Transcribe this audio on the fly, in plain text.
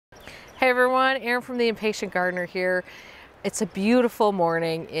Hey everyone, Erin from the Impatient Gardener here. It's a beautiful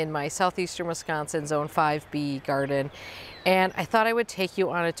morning in my southeastern Wisconsin Zone 5B garden, and I thought I would take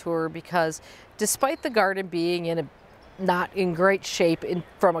you on a tour because despite the garden being not in great shape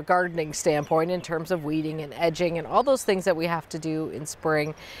from a gardening standpoint in terms of weeding and edging and all those things that we have to do in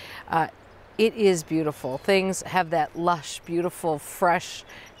spring, it is beautiful. Things have that lush, beautiful, fresh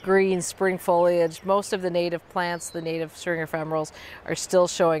green spring foliage. Most of the native plants, the native string ephemerals, are still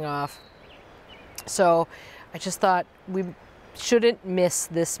showing off. So I just thought we shouldn't miss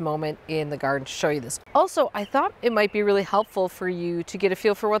this moment in the garden to show you this. Also, I thought it might be really helpful for you to get a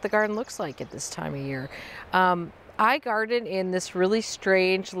feel for what the garden looks like at this time of year. I garden in this really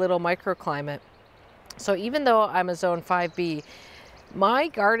strange little microclimate. So even though I'm a Zone 5B, my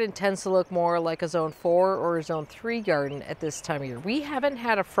garden tends to look more like a Zone 4 or a Zone 3 garden at this time of year. We haven't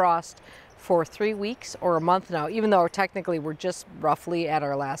had a frost for 3 weeks or a month now, even though technically we're just roughly at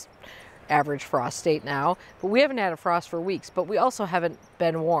our last average frost state now, but we haven't had a frost for weeks, but we also haven't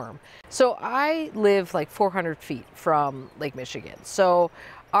been warm. So I live like 400 feet from Lake Michigan. So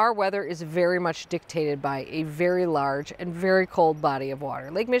our weather is very much dictated by a very large and very cold body of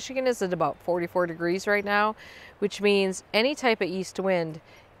water. Lake Michigan is at about 44 degrees right now, which means any type of east wind,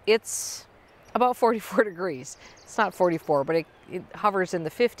 it's about 44 degrees. It's not 44, but it hovers in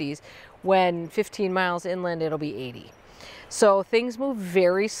the 50s. When 15 miles inland, it'll be 80. So things move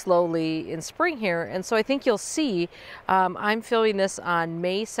very slowly in spring here, and so I think you'll see, I'm filming this on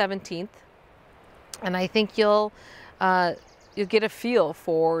May 17th, and I think you'll get a feel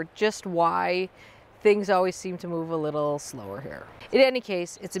for just why things always seem to move a little slower here. In any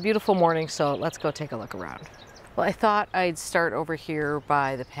case, it's a beautiful morning, so let's go take a look around. Well, I thought I'd start over here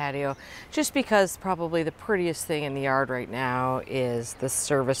by the patio, just because probably the prettiest thing in the yard right now is the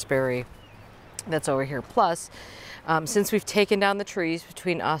serviceberry that's over here. Plus, since we've taken down the trees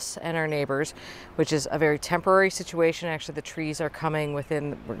between us and our neighbors, which is a very temporary situation, actually the trees are coming we're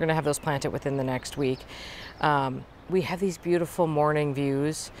going to have those planted within the next week. We have these beautiful morning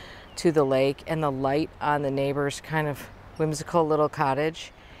views to the lake and the light on the neighbor's kind of whimsical little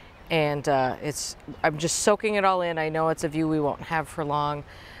cottage. And I'm just soaking it all in. I know it's a view we won't have for long,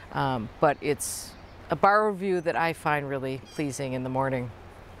 but it's a borrowed view that I find really pleasing in the morning.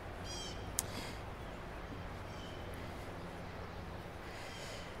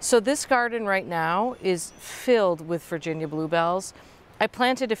 So this garden right now is filled with Virginia bluebells. I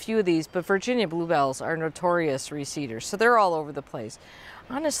planted a few of these, but Virginia bluebells are notorious reseeders, so they're all over the place.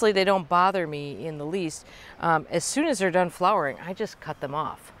 Honestly, they don't bother me in the least. As soon as they're done flowering, I just cut them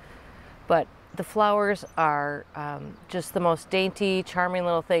off. But the flowers are just the most dainty, charming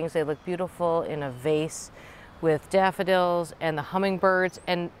little things. They look beautiful in a vase with daffodils and the hummingbirds,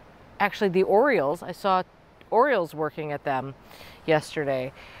 and actually the orioles. I saw orioles working at them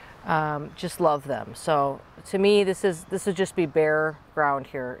yesterday. Just love them. So to me, this would just be bare ground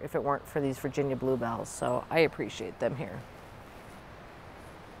here if it weren't for these Virginia bluebells. So I appreciate them here.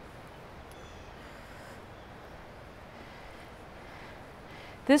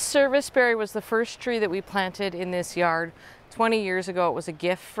 This serviceberry was the first tree that we planted in this yard 20 years ago. It was a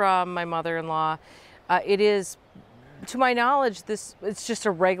gift from my mother-in-law. It is, to my knowledge, it's just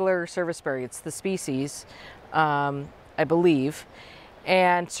a regular serviceberry. It's the species, I believe.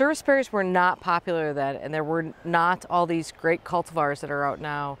 And serviceberries were not popular then, and there were not all these great cultivars that are out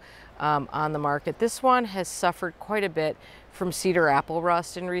now on the market. This one has suffered quite a bit from cedar apple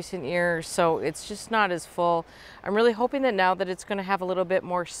rust in recent years, so it's just not as full. I'm really hoping that now that it's going to have a little bit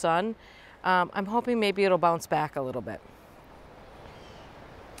more sun, I'm hoping maybe it'll bounce back a little bit.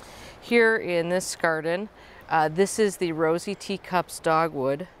 Here in this garden, this is the Rosy Teacups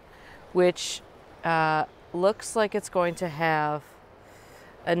dogwood, which looks like it's going to have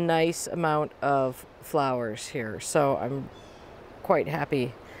a nice amount of flowers here, so I'm quite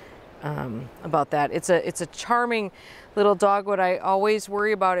happy about that. It's a charming little dogwood. I always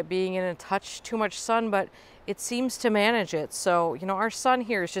worry about it being in a touch too much sun, but it seems to manage it. So, you know, our sun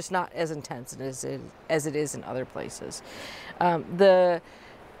here is just not as intense as it is in other places. The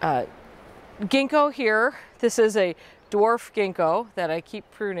ginkgo here, this is a dwarf ginkgo that I keep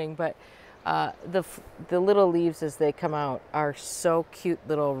pruning, but the little leaves as they come out are so cute,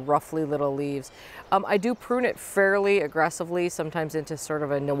 little ruffly little leaves. I do prune it fairly aggressively, sometimes into sort of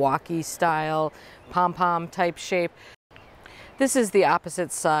a Milwaukee style pom-pom type shape. This is the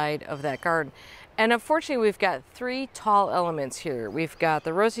opposite side of that garden. And unfortunately, we've got three tall elements here. We've got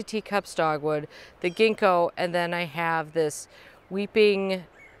the Rosy Teacups dogwood, the ginkgo, and then I have this weeping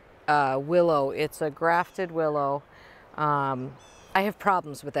willow. It's a grafted willow. I have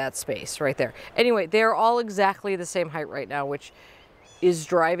problems with that space right there. Anyway, they're all exactly the same height right now, which is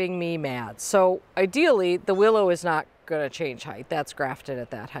driving me mad. So ideally, the willow is not going to change height. That's grafted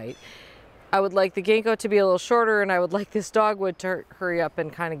at that height. I would like the ginkgo to be a little shorter, and I would like this dogwood to hurry up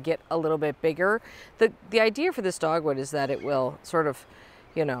and kind of get a little bit bigger. The idea for this dogwood is that it will sort of,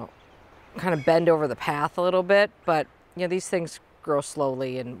 you know, kind of bend over the path a little bit, but you know, these things grow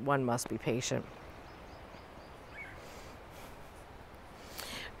slowly and one must be patient.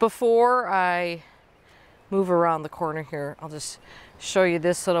 Before I move around the corner here, I'll just show you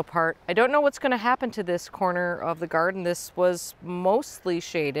this little part. I don't know what's going to happen to this corner of the garden. This was mostly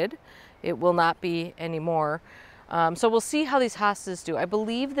shaded. It will not be anymore. So we'll see how these hostas do. I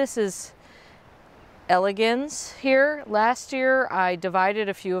believe this is elegans here. Last year I divided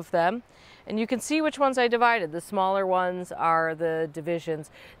a few of them, and you can see which ones I divided. The smaller ones are the divisions.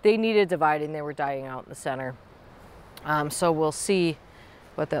 They needed dividing. They were dying out in the center. So we'll see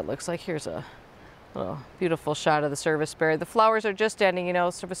what that looks like. Here's a little beautiful shot of the serviceberry. The flowers are just ending, you know,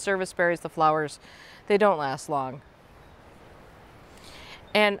 so with serviceberries, the flowers, they don't last long.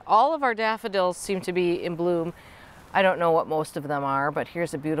 And all of our daffodils seem to be in bloom. I don't know what most of them are, but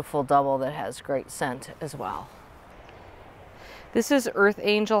here's a beautiful double that has great scent as well. This is Earth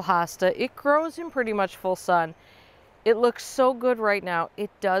Angel Hosta. It grows in pretty much full sun. It looks so good right now. It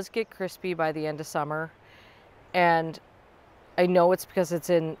does get crispy by the end of summer. And I know it's because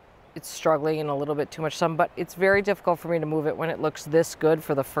it's struggling in a little bit too much sun, but it's very difficult for me to move it when it looks this good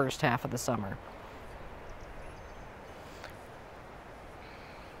for the first half of the summer.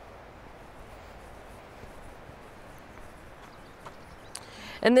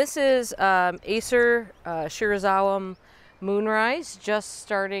 And this is Acer Shirazawa Moonrise, just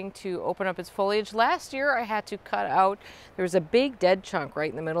starting to open up its foliage. Last year I had to cut out, there was a big dead chunk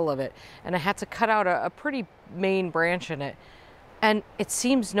right in the middle of it, and I had to cut out a pretty main branch in it. And it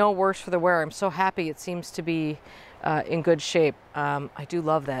seems no worse for the wear. I'm so happy it seems to be in good shape. I do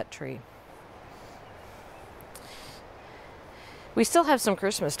love that tree. We still have some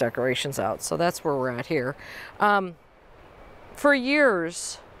Christmas decorations out, so that's where we're at here. For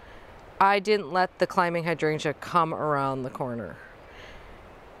years, I didn't let the climbing hydrangea come around the corner.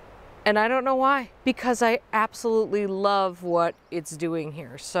 And I don't know why, because I absolutely love what it's doing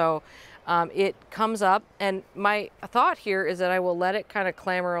here. So it comes up, and my thought here is that I will let it kind of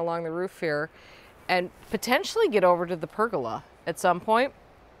clamber along the roof here and potentially get over to the pergola at some point.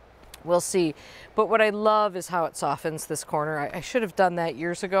 We'll see. But what I love is how it softens this corner. I should have done that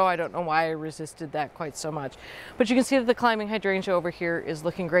years ago. I don't know why I resisted that quite so much. But you can see that the climbing hydrangea over here is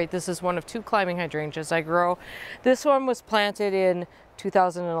looking great. This is one of 2 climbing hydrangeas I grow. This one was planted in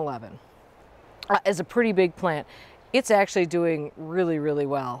 2011 as a pretty big plant. It's actually doing really, really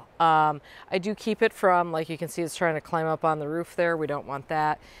well. I do keep it from, like you can see, it's trying to climb up on the roof there. We don't want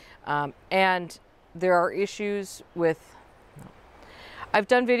that. And there are issues with, I've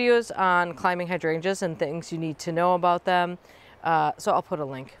done videos on climbing hydrangeas and things you need to know about them. So I'll put a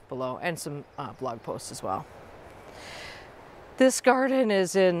link below and some blog posts as well. This garden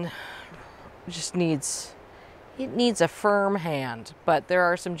is it needs a firm hand, but there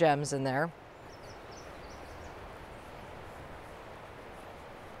are some gems in there.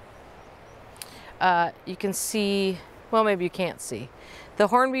 You can see, well, maybe you can't see. The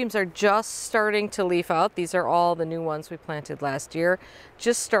hornbeams are just starting to leaf out. These are all the new ones we planted last year,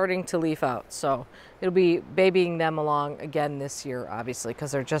 just starting to leaf out. So it'll be babying them along again this year, obviously,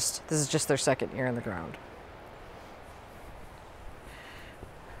 because this is just their second year in the ground.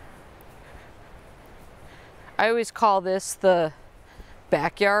 I always call this the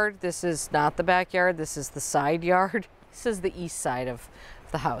backyard. This is not the backyard. This is the side yard. This is the east side of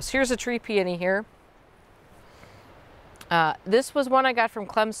the house. Here's a tree peony here. This was one I got from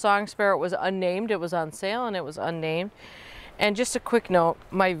Clem's Song Sparrow. It was unnamed. It was on sale and it was unnamed. And just a quick note,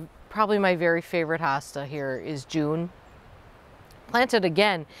 probably my very favorite hosta here is June. Planted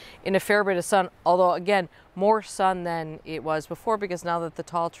again in a fair bit of sun, although again, more sun than it was before, because now that the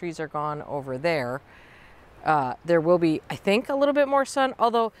tall trees are gone over there, there will be, I think, a little bit more sun.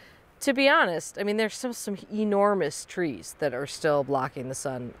 Although, to be honest, I mean, there's still some enormous trees that are still blocking the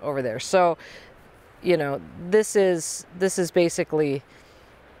sun over there. So, you know, this is basically,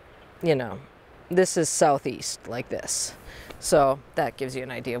 you know, this is southeast like this. So that gives you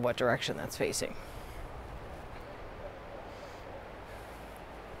an idea of what direction that's facing.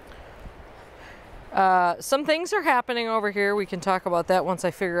 Some things are happening over here. We can talk about that once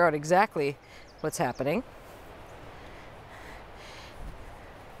I figure out exactly what's happening.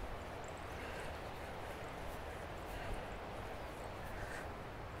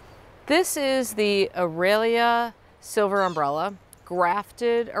 This is the Aurelia Silver Umbrella,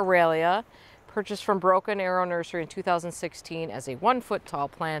 grafted Aurelia, purchased from Broken Arrow Nursery in 2016 as a 1-foot tall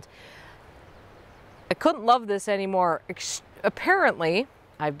plant. I couldn't love this anymore. Apparently,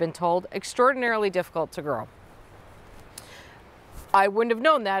 I've been told, extraordinarily difficult to grow. I wouldn't have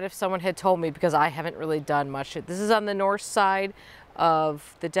known that if someone had told me, because I haven't really done much. This is on the north side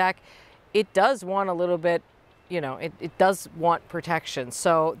of the deck. It does want a little bit, you know, it does want protection.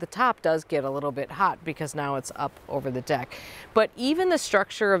 So the top does get a little bit hot because now it's up over the deck. But even the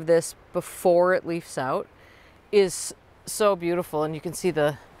structure of this before it leaves out is so beautiful. And you can see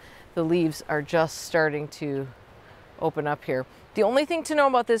the leaves are just starting to open up here. The only thing to know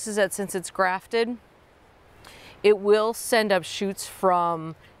about this is that since it's grafted, it will send up shoots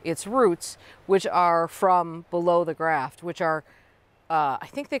from its roots, which are from below the graft, which are, I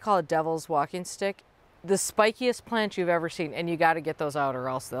think they call it devil's walking stick, the spikiest plant you've ever seen. And you got to get those out or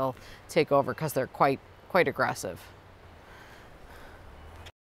else they'll take over because they're quite aggressive.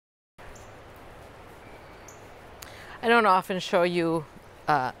 I don't often show you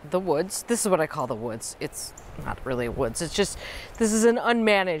the woods. This is what I call the woods. It's not really woods. It's just, this is an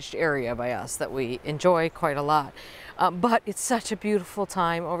unmanaged area by us that we enjoy quite a lot. But it's such a beautiful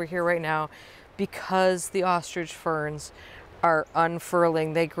time over here right now because the ostrich ferns are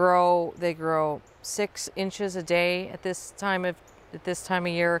unfurling. They grow 6 inches a day at this time of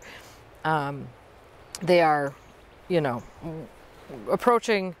year. They are, you know,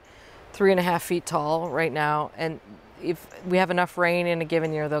 approaching 3.5 feet tall right now, and if we have enough rain in a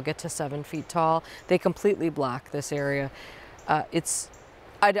given year, they'll get to 7 feet tall. They completely block this area. I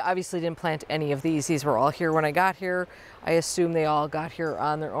obviously didn't plant any of these. These were all here when I got here. I assume they all got here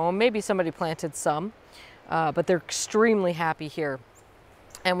on their own. Maybe somebody planted some, but they're extremely happy here.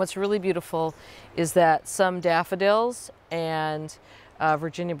 And what's really beautiful is that some daffodils and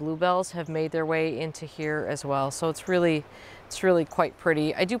Virginia bluebells have made their way into here as well. So it's really quite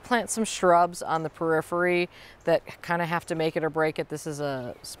pretty. I do plant some shrubs on the periphery that kind of have to make it or break it. This is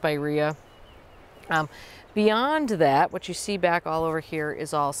a spirea. Beyond that, what you see back all over here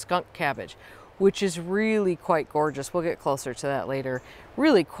is all skunk cabbage, which is really quite gorgeous. We'll get closer to that later.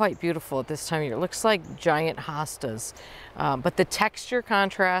 Really quite beautiful at this time of year. It looks like giant hostas. But the texture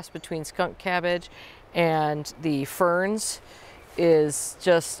contrast between skunk cabbage and the ferns is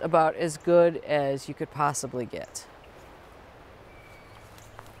just about as good as you could possibly get.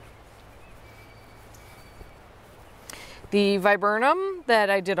 The viburnum that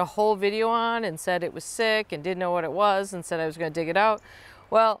I did a whole video on and said it was sick and didn't know what it was and said I was going to dig it out.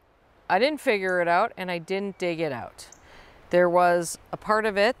 Well, I didn't figure it out and I didn't dig it out. There was a part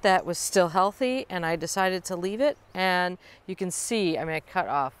of it that was still healthy and I decided to leave it, and you can see, I mean, I cut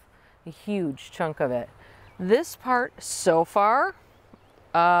off a huge chunk of it. This part so far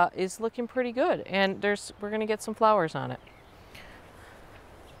is looking pretty good, and we're going to get some flowers on it.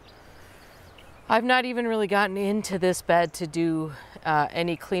 I've not even really gotten into this bed to do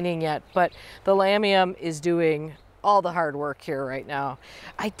any cleaning yet, but the lamium is doing all the hard work here right now.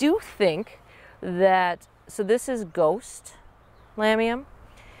 I do think that, so this is ghost lamium.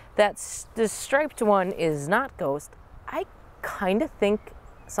 This striped one is not ghost. I kind of think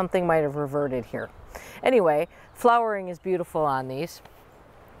something might have reverted here. Anyway, flowering is beautiful on these.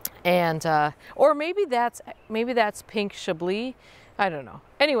 And, or maybe that's pink chablis. I don't know.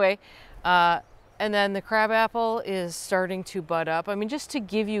 Anyway, and then the crabapple is starting to bud up. I mean, just to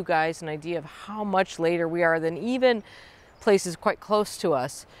give you guys an idea of how much later we are than even places quite close to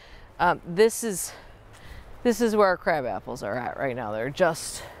us. This is where our crabapples are at right now.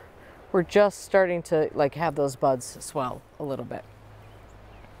 We're just starting to like have those buds swell a little bit.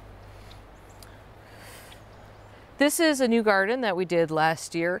 This is a new garden that we did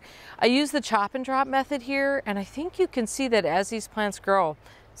last year. I used the chop and drop method here, and I think you can see that as these plants grow,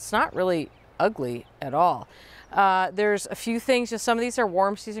 it's not really ugly at all. There's a few things, just some of these are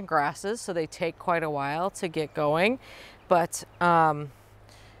warm season grasses, so they take quite a while to get going. But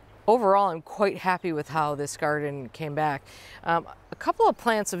overall, I'm quite happy with how this garden came back. A couple of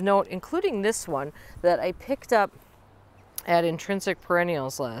plants of note, including this one that I picked up at Intrinsic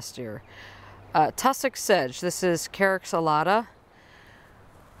Perennials last year. Tussock sedge. This is Carex alata.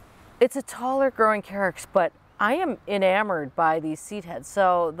 It's a taller growing carex, but I am enamored by these seed heads.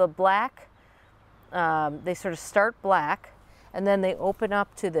 So the black, they sort of start black and then they open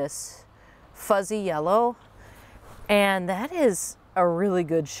up to this fuzzy yellow, and that is a really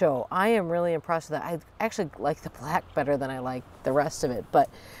good show. I am really impressed with that. I actually like the black better than I like the rest of it, but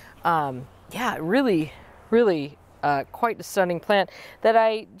yeah, really quite a stunning plant that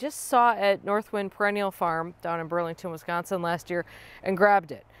I just saw at Northwind Perennial Farm down in Burlington, Wisconsin last year and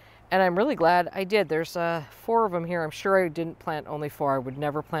grabbed it. And I'm really glad I did. There's 4 of them here. I'm sure I didn't plant only 4. I would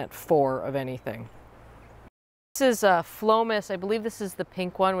never plant 4 of anything. This is Phlomis. I believe this is the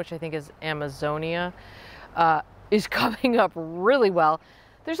pink one, which I think is Amazonia. Is coming up really well.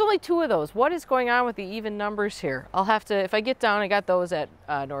 There's only 2 of those. What is going on with the even numbers here? I'll have to, if I get down, I got those at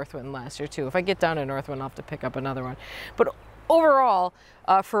Northwind last year too. If I get down to Northwind, I'll have to pick up another one. But overall,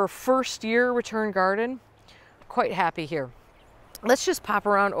 for a first year return garden, quite happy here. Let's just pop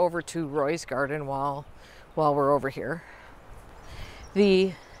around over to Roy's garden while we're over here.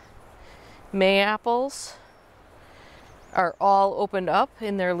 The May apples are all opened up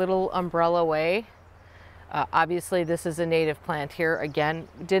in their little umbrella way. Obviously this is a native plant here. Again,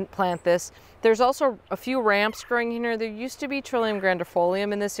 didn't plant this. There's also a few ramps growing here. There used to be Trillium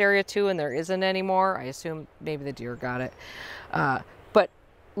grandifolium in this area too, and there isn't anymore. I assume maybe the deer got it. But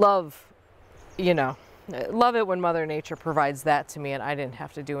love, you know, love it when Mother Nature provides that to me and I didn't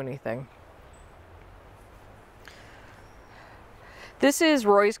have to do anything. This is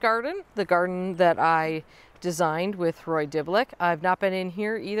Roy's garden, the garden that I designed with Roy Diblick. I've not been in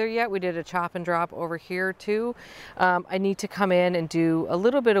here either yet. We did a chop and drop over here too. I need to come in and do a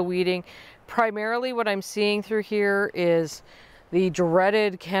little bit of weeding. Primarily what I'm seeing through here is the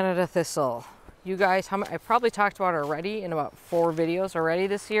dreaded Canada thistle. You guys, I've probably talked about it already in about 4 videos already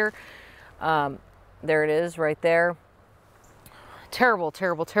this year. There it is right there. Terrible,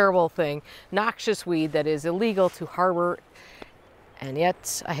 terrible, terrible thing. Noxious weed that is illegal to harbor, and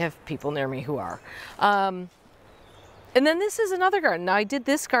yet I have people near me who are. And then this is another garden. Now I did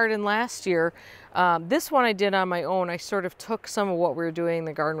this garden last year. This one I did on my own. I sort of took some of what we were doing in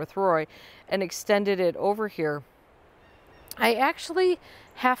the garden with Roy and extended it over here. I actually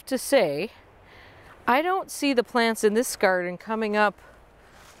have to say, I don't see the plants in this garden coming up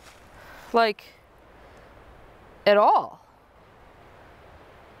like at all.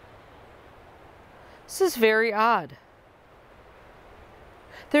 This is very odd.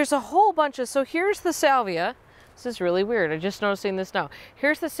 There's a whole bunch of, so here's the salvia. This is really weird. I'm just noticing this now.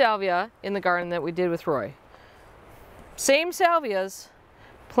 Here's the salvia in the garden that we did with Roy. Same salvias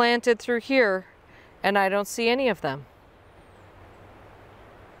planted through here, and I don't see any of them.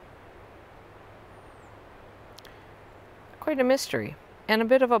 Quite a mystery and a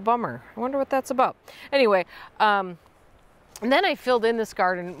bit of a bummer. I wonder what that's about. Anyway, and then I filled in this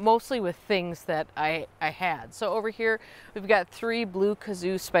garden mostly with things that I had. So over here, we've got 3 blue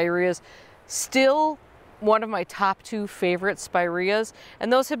kazoo spireas, still one of my top 2 favorite spireas,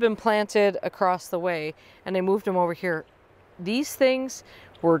 and those have been planted across the way, and I moved them over here. These things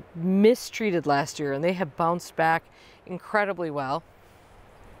were mistreated last year, and they have bounced back incredibly well.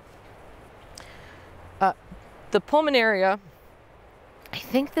 The pulmonaria, I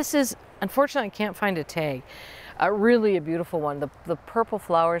think this is, unfortunately I can't find a tag. Really a beautiful one. The purple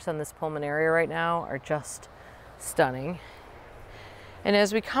flowers on this pulmonaria right now are just stunning. And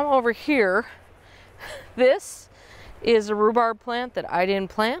as we come over here, this is a rhubarb plant that I didn't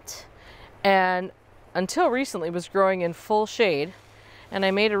plant, and until recently was growing in full shade. And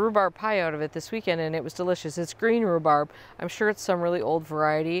I made a rhubarb pie out of it this weekend, and it was delicious. It's green rhubarb. I'm sure it's some really old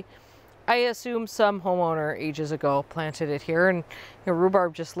variety. I assume some homeowner ages ago planted it here, and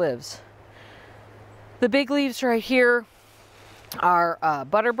rhubarb just lives. The big leaves right here are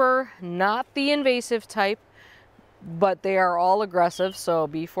butterbur, not the invasive type, but they are all aggressive, so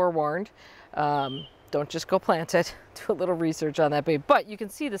be forewarned. Don't just go plant it. Do a little research on that babe. But you can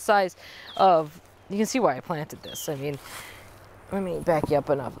see the size of, you can see why I planted this. I mean, let me back you up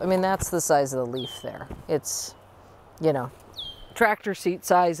enough. I mean, that's the size of the leaf there. It's, you know, tractor seat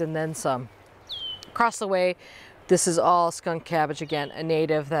size and then some. Across the way, this is all skunk cabbage, again, a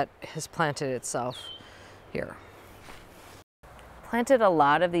native that has planted itself here. Planted a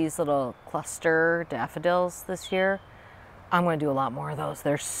lot of these little cluster daffodils this year. I'm going to do a lot more of those.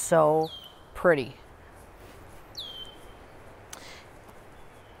 They're so pretty.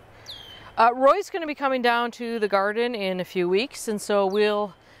 Roy's going to be coming down to the garden in a few weeks, and so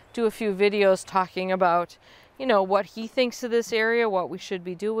we'll do a few videos talking about, you know, what he thinks of this area, what we should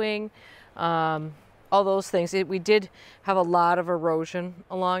be doing, all those things. We did have a lot of erosion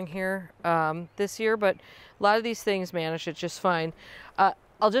along here this year, but a lot of these things managed it just fine.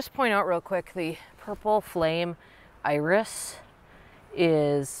 I'll just point out real quick, the purple flame iris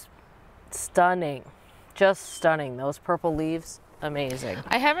is stunning, just stunning. Those purple leaves, amazing.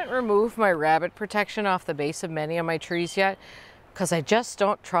 I haven't removed my rabbit protection off the base of many of my trees yet because I just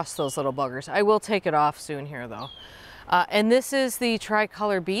don't trust those little buggers. I will take it off soon here though. And this is the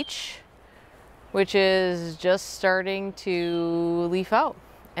tricolor beech, which is just starting to leaf out,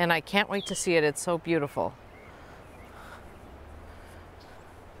 and I can't wait to see it. It's so beautiful.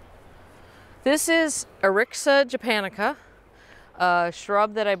 This is Erixa japonica, a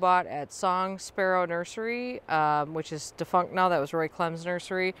shrub that I bought at Song Sparrow Nursery, which is defunct now. That was Roy Clem's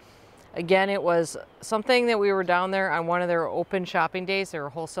nursery. Again, it was something that we were down there on one of their open shopping days. They were a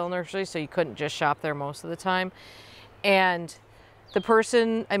wholesale nursery, so you couldn't just shop there most of the time. And the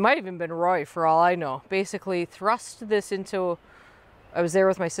person, it might have even been Roy for all I know, basically thrust this into, I was there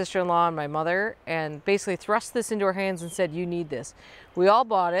with my sister-in-law and my mother, and basically thrust this into our hands and said, you need this. We all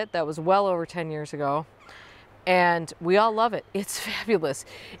bought it. That was well over 10 years ago. And we all love it. It's fabulous.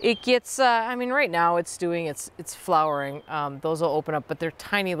 It gets, I mean, right now it's doing, it's flowering. Those will open up, but they're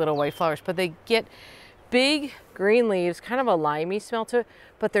tiny little white flowers, but they get big green leaves, kind of a limey smell to it,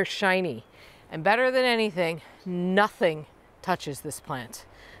 but they're shiny. And better than anything, nothing touches this plant.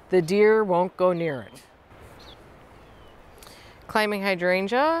 The deer won't go near it. Climbing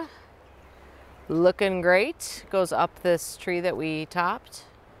hydrangea, looking great. Goes up this tree that we topped.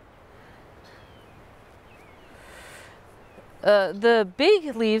 The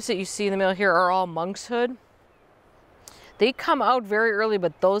big leaves that you see in the middle here are all monkshood. They come out very early,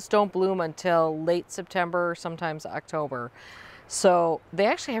 but those don't bloom until late September, sometimes October. So they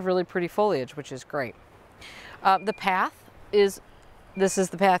actually have really pretty foliage, which is great. The path is, this is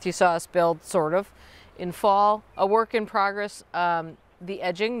the path you saw us build, sort of, in fall. A work in progress. The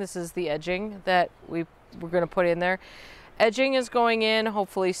edging, this is the edging that we're going to put in there. Edging is going in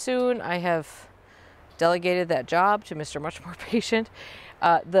hopefully soon. I have delegated that job to Mr. Much More Patient.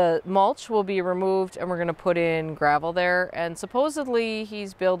 The mulch will be removed and we're going to put in gravel there, and supposedly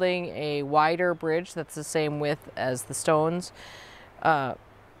he's building a wider bridge that's the same width as the stones, but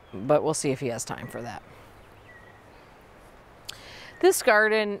we'll see if he has time for that. This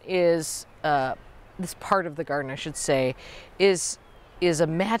garden is, this part of the garden I should say, is a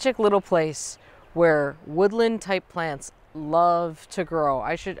magic little place where woodland type plants love to grow.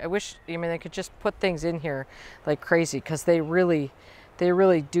 I wish, I mean, I could just put things in here like crazy because they really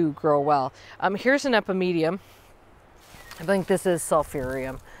do grow well. Here's an epimedium. I think this is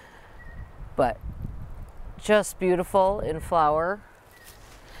sulphurium, but just beautiful in flower.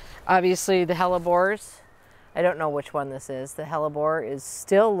 Obviously the hellebores, I don't know which one this is. The hellebore is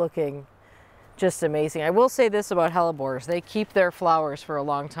still looking just amazing. I will say this about hellebores, they keep their flowers for a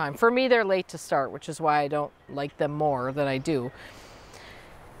long time. For me, they're late to start, which is why I don't like them more than I do.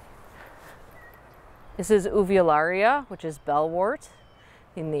 This is uvularia, which is bellwort,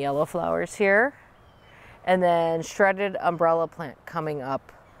 in the yellow flowers here. And then shredded umbrella plant coming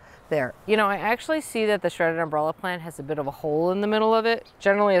up there. You know, I actually see that the shredded umbrella plant has a bit of a hole in the middle of it.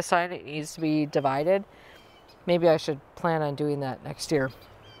 Generally a sign it needs to be divided. Maybe I should plan on doing that next year.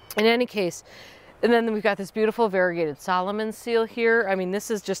 In any case, and then we've got this beautiful variegated Solomon seal here. I mean, this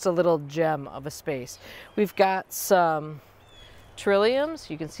is just a little gem of a space. We've got some trilliums.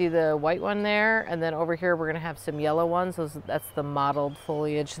 You can see the white one there. And then over here, we're going to have some yellow ones. That's the mottled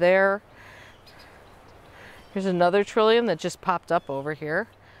foliage there. Here's another trillium that just popped up over here.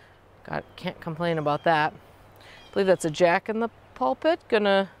 Can't complain about that. I believe that's a jack in the pulpit.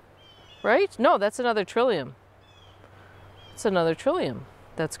 Right? No, that's another trillium. It's another trillium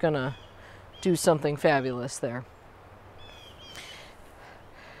that's gonna do something fabulous there.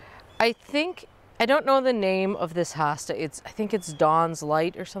 I don't know the name of this hosta. I think it's Dawn's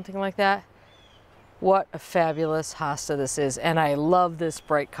Light or something like that. What a fabulous hosta this is, and I love this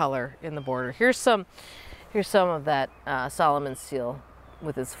bright color in the border. Here's some of that Solomon seal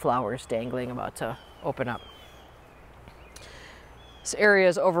with its flowers dangling, about to open up. This area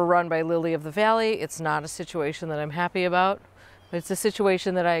is overrun by lily of the valley. It's not a situation that I'm happy about, but it's a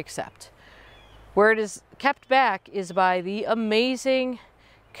situation that I accept. Where it is kept back is by the amazing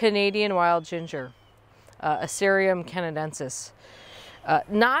Canadian wild ginger, Asterium canadensis.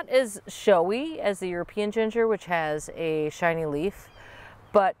 Not as showy as the European ginger, which has a shiny leaf,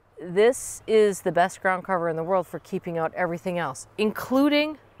 but this is the best ground cover in the world for keeping out everything else,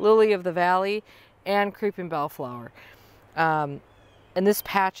 including lily of the valley and creeping bellflower. And this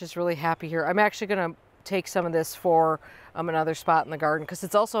patch is really happy here. I'm actually going to take some of this for another spot in the garden because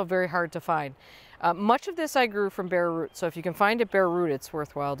it's also very hard to find. Much of this I grew from bare root, so if you can find it bare root, it's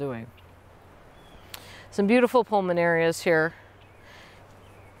worthwhile doing. Some beautiful pulmonarias here.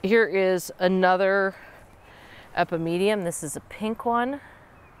 Here is another epimedium. This is a pink one.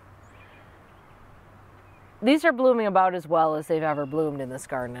 These are blooming about as well as they've ever bloomed in this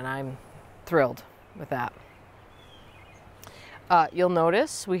garden, and I'm thrilled with that. You'll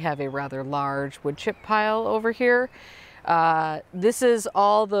notice we have a rather large wood chip pile over here. This is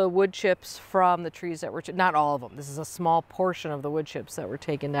all the wood chips from the trees that were, not all of them. This is a small portion of the wood chips that were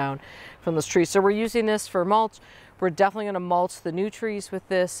taken down from those trees. So we're using this for mulch. We're definitely going to mulch the new trees with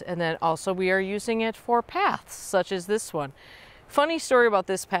this. And then also we are using it for paths, such as this one. Funny story about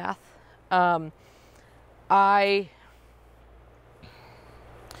this path. Funny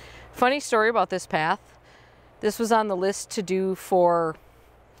story about this path. This was on the list to do for,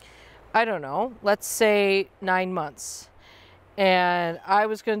 I don't know, let's say 9 months. And I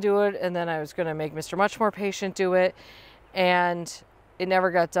was going to do it, and then I was going to make Mr. Much More Patient do it, and it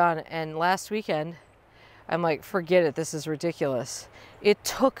never got done. And last weekend, I'm like, forget it, this is ridiculous. It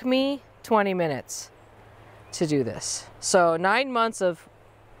took me 20 minutes to do this. So 9 months of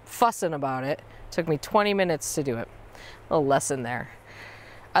fussing about it took me 20 minutes to do it. A little lesson there.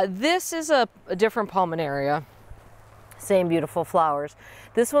 This is a different pulmonaria. Same beautiful flowers.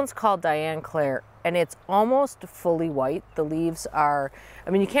 This one's called Diane Claire, and it's almost fully white. The leaves are, I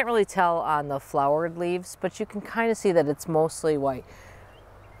mean, you can't really tell on the flowered leaves, but you can kind of see that it's mostly white.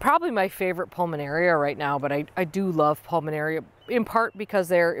 Probably my favorite pulmonaria right now, but I do love pulmonaria, in part because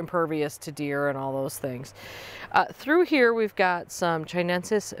they're impervious to deer and all those things. Through here, we've got some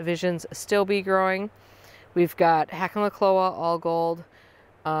Chinensis Visions still be growing. We've got Hackenlacloa All Gold.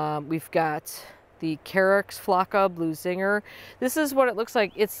 We've got the Carex Flocka Blue Zinger. This is what it looks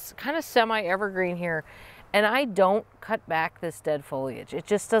like. It's kind of semi-evergreen here, and I don't cut back this dead foliage. It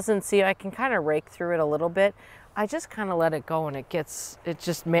just doesn't see, I can kind of rake through it a little bit. I just kind of let it go, and it just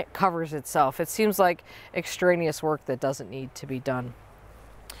covers itself. It seems like extraneous work that doesn't need to be done.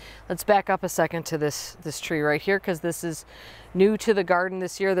 Let's back up a second to this tree right here, because this is new to the garden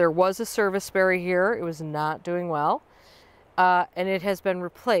this year. There was a serviceberry here. It was not doing well. And it has been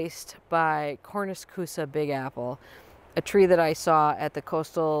replaced by Cornuscusa Big Apple, a tree that I saw at the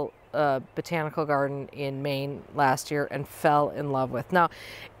Coastal Botanical Garden in Maine last year and fell in love with. Now,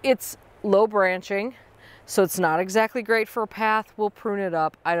 it's low branching, so it's not exactly great for a path. We'll prune it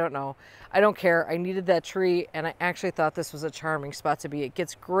up. I don't know. I don't care. I needed that tree, and I actually thought this was a charming spot to be. It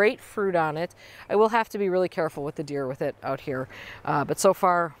gets great fruit on it. I will have to be really careful with the deer with it out here, but so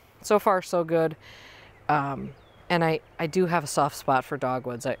far so good. And I do have a soft spot for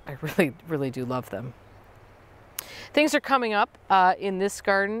dogwoods. I really do love them. Things are coming up in this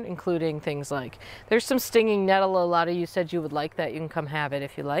garden, including things like, there's some stinging nettle. A lot of you said you would like that. You can come have it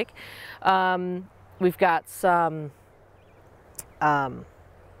if you like. We've got some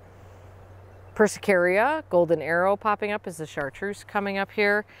Persicaria, Golden Arrow popping up as the chartreuse coming up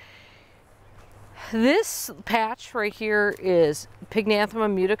here. This patch right here is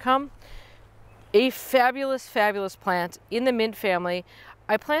Pygnanthemum muticum. A fabulous, fabulous plant in the mint family.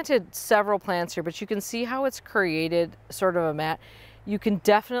 I planted several plants here, but you can see how it's created sort of a mat. You can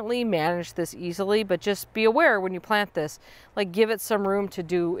definitely manage this easily, but just be aware when you plant this, like give it some room to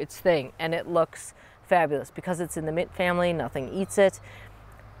do its thing, and it looks fabulous. Because it's in the mint family, nothing eats it.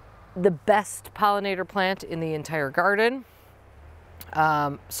 The best pollinator plant in the entire garden.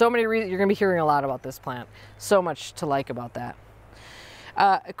 So many reasons, you're gonna be hearing a lot about this plant. So much to like about that.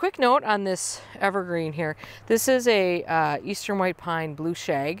 A quick note on this evergreen here. This is a eastern white pine blue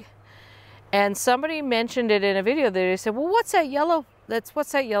shag, and somebody mentioned it in a video. They said, "Well, what's that yellow?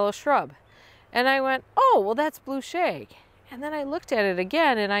 What's that yellow shrub?" And I went, "Oh, well, that's blue shag." And then I looked at it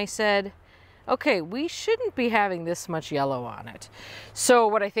again, and I said, "Okay, we shouldn't be having this much yellow on it." So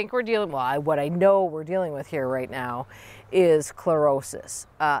what I think we're dealing, well, what I know we're dealing with here right now is chlorosis.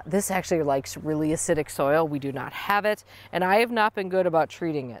 This actually likes really acidic soil. We do not have it, and I have not been good about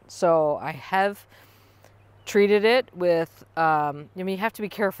treating it. So I have treated it with, I mean, you have to be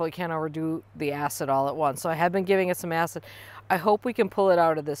careful. You can't overdo the acid all at once. So I have been giving it some acid. I hope we can pull it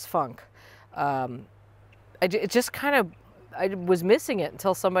out of this funk. It just kind of, I was missing it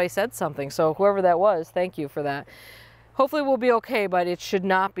until somebody said something. So whoever that was, thank you for that. Hopefully we'll be okay, but it should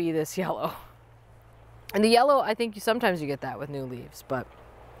not be this yellow. And the yellow, I think sometimes you get that with new leaves, but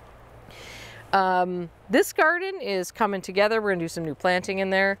this garden is coming together. We're gonna do some new planting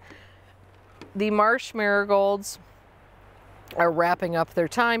in there. The marsh marigolds are wrapping up their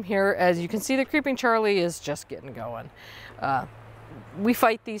time here. As you can see, the creeping Charlie is just getting going. We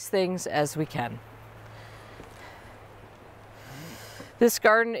fight these things as we can. This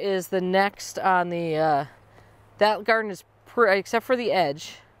garden is the next on the, that garden is, except for the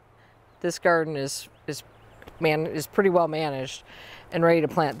edge, this garden is pretty well managed and ready to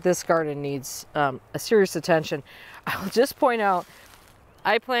plant. This garden needs a serious attention. I'll just point out,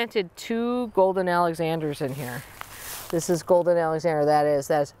 I planted 2 golden Alexanders in here. This is golden Alexander,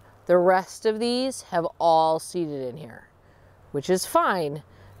 that's the rest of these have all seeded in here, which is fine,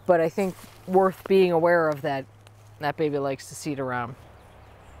 but I think worth being aware of that That baby likes to seed around.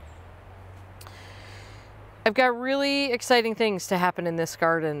 I've got really exciting things to happen in this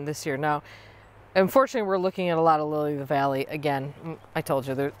garden this year. Now, unfortunately, we're looking at a lot of lily of the valley. Again, I told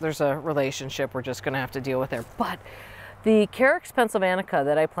you there's a relationship we're just going to have to deal with there. But the Carex pennsylvanica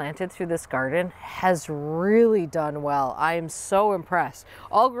that I planted through this garden has really done well. I am so impressed.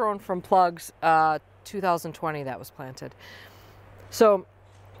 All grown from plugs, 2020 that was planted. So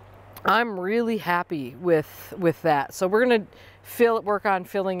I'm really happy with that. So we're going to work on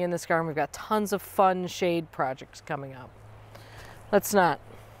filling in this garden. We've got tons of fun shade projects coming up. Let's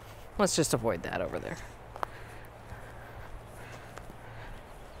just avoid that over there.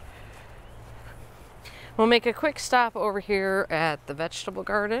 We'll make a quick stop over here at the vegetable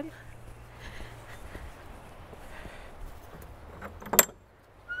garden.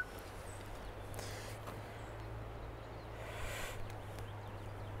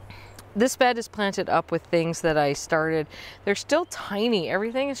 This bed is planted up with things that I started. They're still tiny.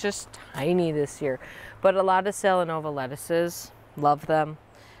 Everything is just tiny this year. But a lot of Salanova lettuces. Love them.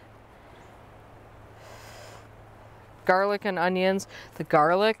 Garlic and onions. The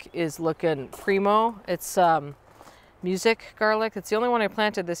garlic is looking primo. It's music garlic. It's the only one I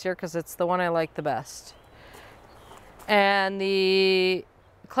planted this year because it's the one I like the best. And the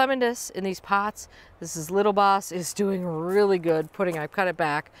clematis in these pots, this is Little Boss, is doing really good. I've cut it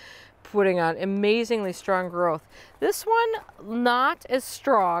back, putting on amazingly strong growth. This one, not as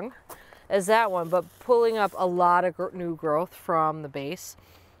strong as that one, but pulling up a lot of new growth from the base.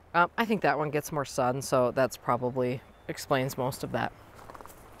 I think that one gets more sun, so that's probably explains most of that.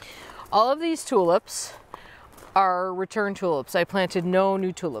 All of these tulips are return tulips. I planted no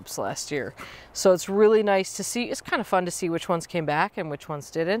new tulips last year. So it's really nice to see. It's kind of fun to see which ones came back and which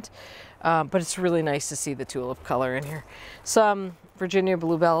ones didn't. But it's really nice to see the tulip color in here. Some Virginia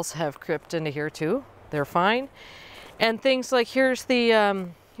bluebells have crept into here too. They're fine. And things like here's the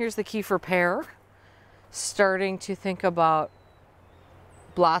Kiefer pear starting to think about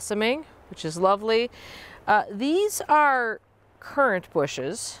blossoming, which is lovely. These are currant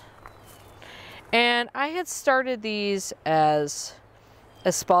bushes, and I had started these as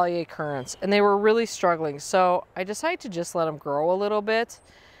espalier currants, and they were really struggling, so I decided to just let them grow a little bit.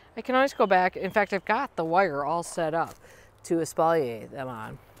 I can always go back. In fact, I've got the wire all set up to espalier them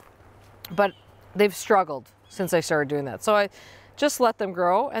on, but they've struggled since I started doing that, so I just let them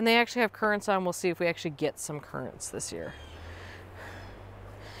grow, and they actually have currants on. We'll see if we actually get some currants this year.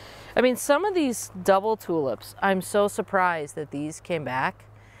 I mean, some of these double tulips, I'm so surprised that these came back.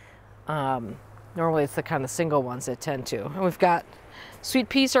 Normally it's the kind of single ones that tend to. And we've got sweet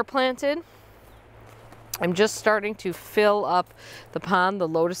peas are planted. I'm just starting to fill up the pond. The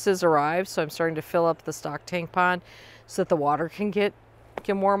lotuses arrived, so I'm starting to fill up the stock tank pond so that the water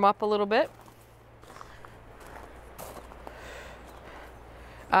can warm up a little bit.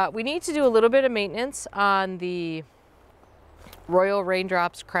 We need to do a little bit of maintenance on the Royal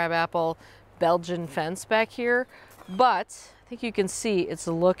Raindrops crabapple Belgian fence back here, but I think you can see it's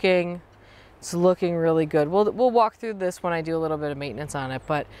looking really good. We'll walk through this when I do a little bit of maintenance on it,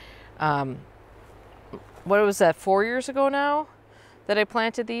 but what was that, 4 years ago now that I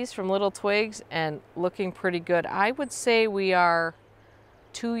planted these from little twigs and looking pretty good. I would say we are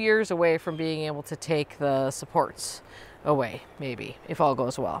 2 years away from being able to take the supports away, maybe, if all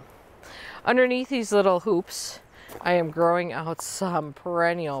goes well. Underneath these little hoops, I am growing out some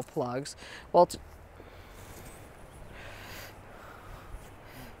perennial plugs.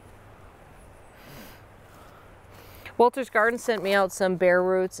 Walter's Garden sent me out some bare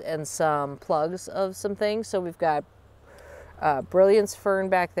roots and some plugs of some things. So we've got brilliance fern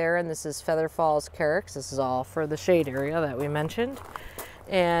back there, and this is Feather Falls Carex. This is all for the shade area that we mentioned.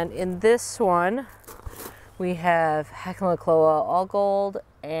 And in this one, we have Heckenlachloa all gold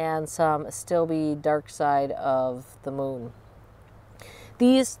and some Stilby dark side of the moon.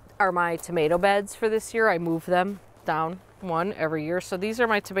 These are my tomato beds for this year. I move them down one every year. So these are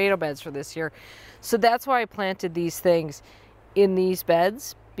my tomato beds for this year. So that's why I planted these things in these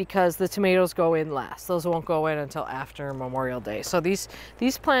beds, because the tomatoes go in last. Those won't go in until after Memorial Day. So these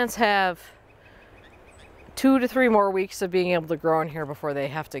plants have 2 to 3 more weeks of being able to grow in here before they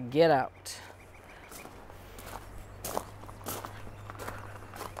have to get out.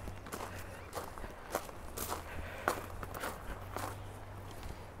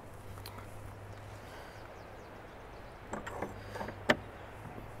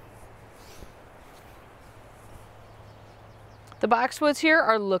 The boxwoods here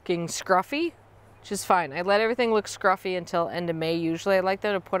are looking scruffy. which is fine. I let everything look scruffy until end of May. Usually I like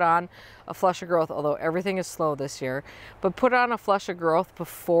them to put on a flush of growth, although everything is slow this year. But put on a flush of growth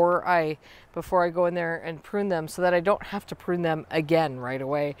before I go in there and prune them, so that I don't have to prune them again right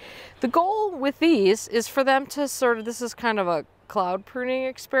away. The goal with these is for them to sort of, this is kind of a cloud pruning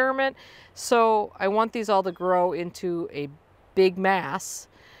experiment. So I want these all to grow into a big mass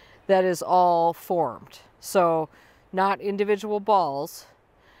that is all formed. So not individual balls,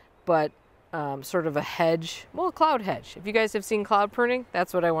 but sort of a hedge, well, a cloud hedge. If you guys have seen cloud pruning,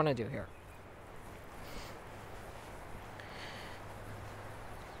 that's what I want to do here.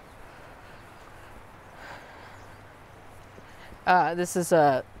 This is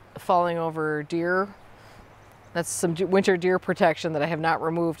a falling over deer. That's some winter deer protection that I have not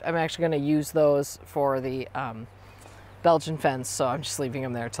removed. I'm actually going to use those for the Belgian fence, so I'm just leaving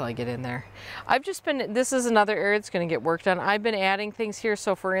them there till I get in there. I've just been, this is another area that's going to get worked on. I've been adding things here.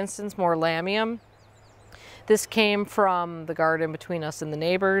 So for instance, more lamium. This came from the garden between us and the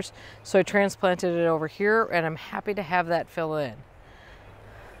neighbors, so I transplanted it over here, and I'm happy to have that fill in.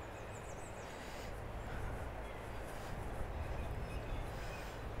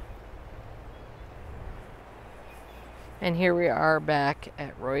 And here we are back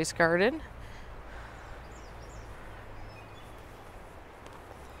at Roy's garden.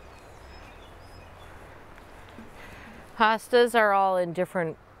 Hostas are all in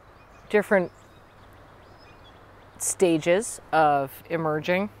different stages of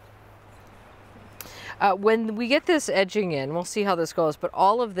emerging. When we get this edging in, we'll see how this goes, but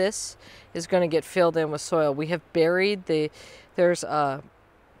all of this is going to get filled in with soil. We have buried there's a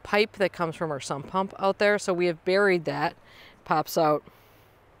pipe that comes from our sump pump out there, so we have buried that, pops out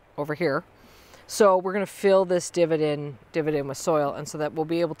over here. So we're going to fill this divot in with soil, and so that we'll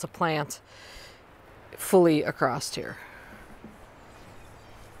be able to plant fully across here.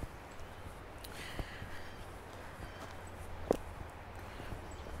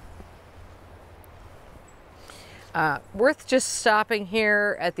 Worth just stopping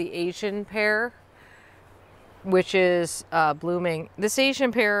here at the Asian pear, which is blooming. This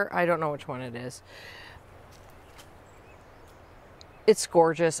Asian pear, I don't know which one it is. It's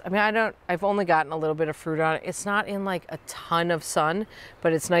gorgeous. I mean, I've only gotten a little bit of fruit on it. It's not in like a ton of sun,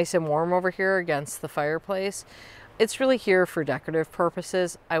 but it's nice and warm over here against the fireplace. It's really here for decorative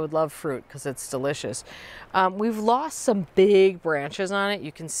purposes. I would love fruit because it's delicious. We've lost some big branches on it.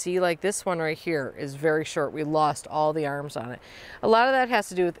 You can see like this one right here is very short. We lost all the arms on it. A lot of that has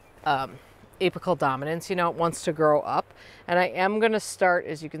to do with apical dominance. You know, it wants to grow up. And I am going to start,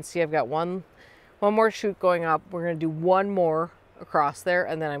 as you can see, I've got one more shoot going up. We're going to do one more across there,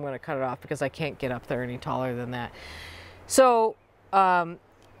 and then I'm going to cut it off because I can't get up there any taller than that. So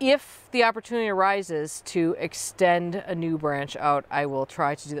if the opportunity arises to extend a new branch out, I will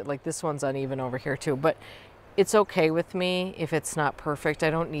try to do that. Like this one's uneven over here too, but it's okay with me if it's not perfect. I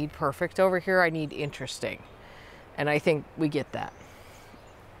don't need perfect over here. I need interesting. And I think we get that.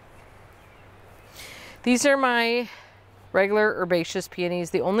 These are my regular herbaceous peonies,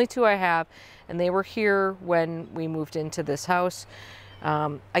 the only two I have, and they were here when we moved into this house.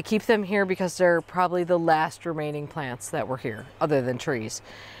 I keep them here because they're probably the last remaining plants that were here, other than trees.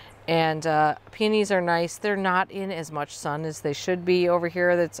 And peonies are nice. They're not in as much sun as they should be over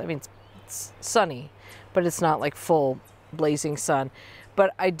here. I mean, it's sunny, but it's not like full blazing sun.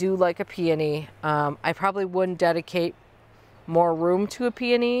 But I do like a peony. I probably wouldn't dedicate more room to a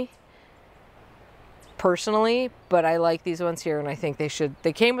peony personally, but I like these ones here, and I think they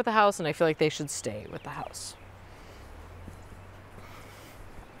came with the house, and I feel like they should stay with the house.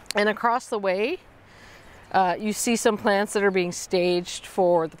 And across the way, you see some plants that are being staged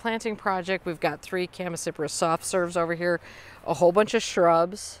for the planting project. We've got 3 Chamaecyparis soft serves over here, a whole bunch of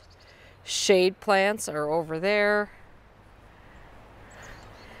shrubs. Shade plants are over there.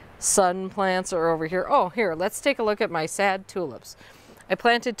 Sun plants are over here. Oh, here, let's take a look at my sad tulips. I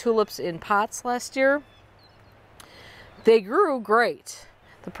planted tulips in pots last year. They grew great.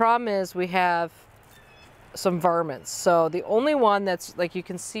 The problem is we have some varmints. So the only one that's, like, you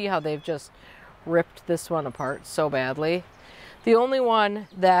can see how they've just ripped this one apart so badly. The only one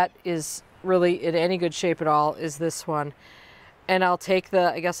that is really in any good shape at all is this one. And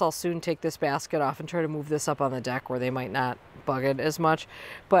I guess I'll soon take this basket off and try to move this up on the deck where they might not bug it as much.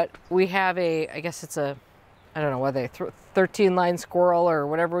 But we have I guess it's I don't know whether 13-line squirrel or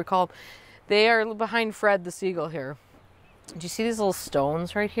whatever we call them. They are behind Fred the seagull here. Do you see these little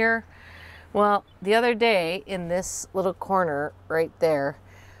stones right here? Well, the other day in this little corner right there,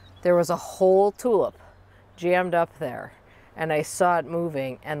 there was a whole tulip jammed up there, and I saw it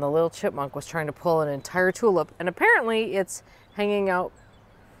moving, and the little chipmunk was trying to pull an entire tulip, and apparently it's hanging out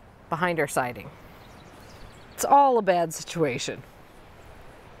behind our siding. It's all a bad situation.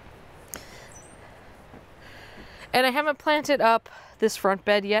 And I haven't planted up this front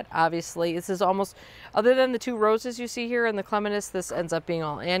bed yet, obviously. This is almost, other than the 2 roses you see here and the clematis, this ends up being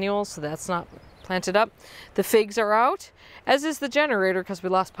all annuals, so that's not planted up. The figs are out, as is the generator, because we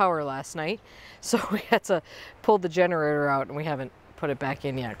lost power last night. So we had to pull the generator out, and we haven't put it back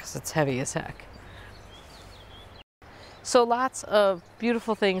in yet because it's heavy as heck. So lots of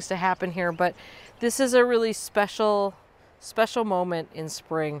beautiful things to happen here, but this is a really special moment in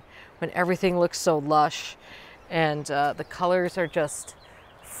spring when everything looks so lush. And the colors are just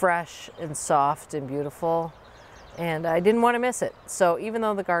fresh and soft and beautiful. And I didn't want to miss it. So even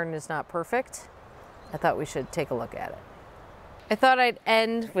though the garden is not perfect, I thought we should take a look at it. I thought I'd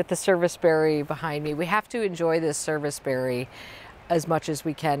end with the serviceberry behind me. We have to enjoy this serviceberry as much as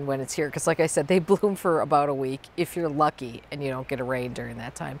we can when it's here. Because like I said, they bloom for about a week if you're lucky and you don't get a rain during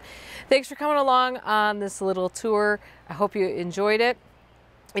that time. Thanks for coming along on this little tour. I hope you enjoyed it.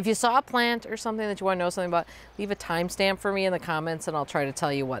 If you saw a plant or something that you want to know something about, leave a timestamp for me in the comments and I'll try to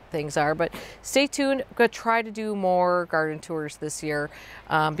tell you what things are. But stay tuned. I'm going to try to do more garden tours this year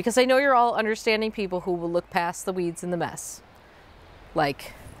because I know you're all understanding people who will look past the weeds and the mess.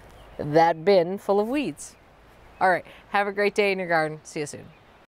 Like that bin full of weeds. All right. Have a great day in your garden. See you soon.